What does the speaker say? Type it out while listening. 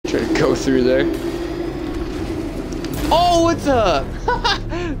Try to go through there. Oh, what's up?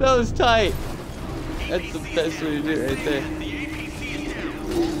 That was tight. That's the best way to do it right there.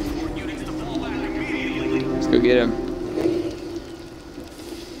 Let's go get him.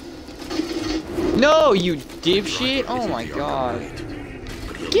 No, you dipshit! Oh my god.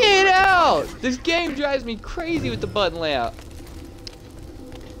 Get out! This game drives me crazy with the button layout.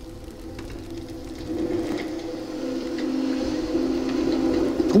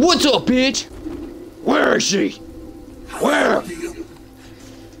 What's up, bitch? Where is she? Where?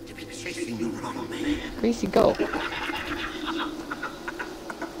 Gracie, go.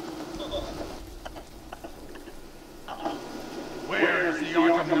 Where is the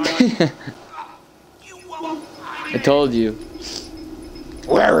Arkham? I told you.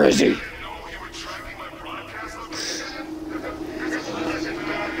 Where is he?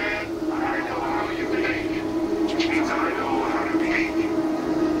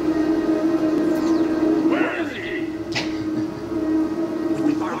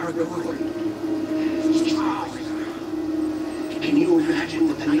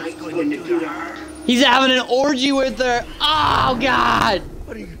 He's having an orgy with her. Oh God!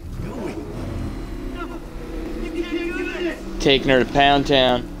 What are you doing? No, you can't do this. Taking her to Pound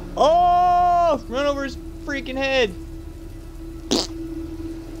Town. Oh! Run over his freaking head.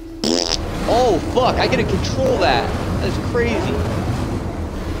 Oh fuck! I gotta control that. That's crazy.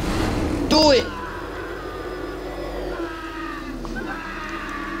 Do it!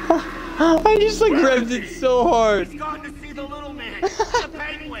 I just like revved it so hard. He's gone to see the little man, the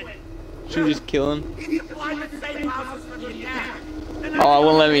penguin. Should we just kill him? He's applied the same houses for the attack. Oh, it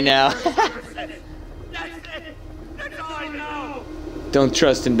won't let me now. That's it. That's all I know. Don't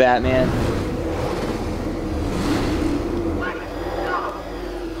trust him, Batman. No.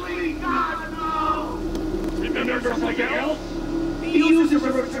 Please, God, no. Remember something else? He uses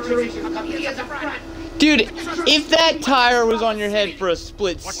refrigeration company as a front. Dude, if that tire was on your head for a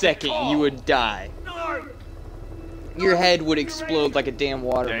split second, you would die. Your head would explode like a damn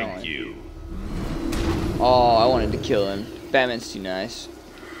watermelon. Thank you. Oh, I wanted to kill him. Batman's too nice.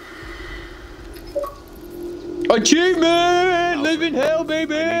 Achievement! Live in hell,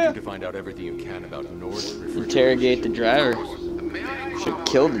 baby! I need you to find out everything you can about Nord's refrigerator. Interrogate the driver. Should have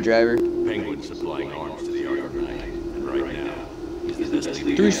killed the driver. Penguin supplying arms to the Arkham Knight, and right now, he's the best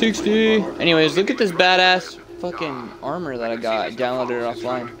 360! Anyways, look at this badass fucking armor that I got. I downloaded it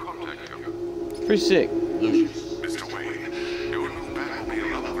offline. Pretty sick. Mr. Wayne, your new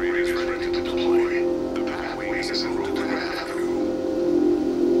Batmobile upgrade is ready to deploy. The Batwing is en route to Grand Avenue.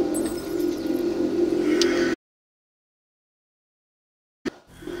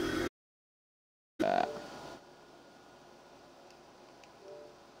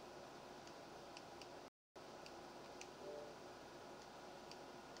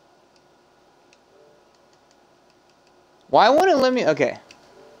 Why won't it let me? Okay.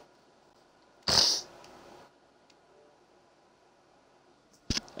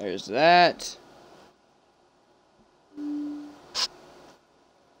 There's that.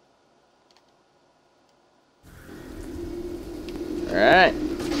 Alright.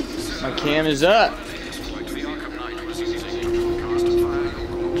 My cam is up.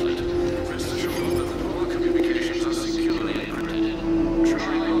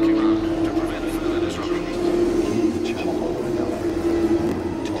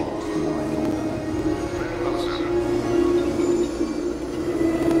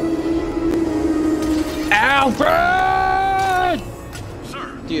 Alfred!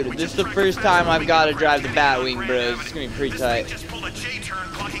 Dude, this is the first time I've got to drive the Batwing, bros. It's gonna be pretty tight.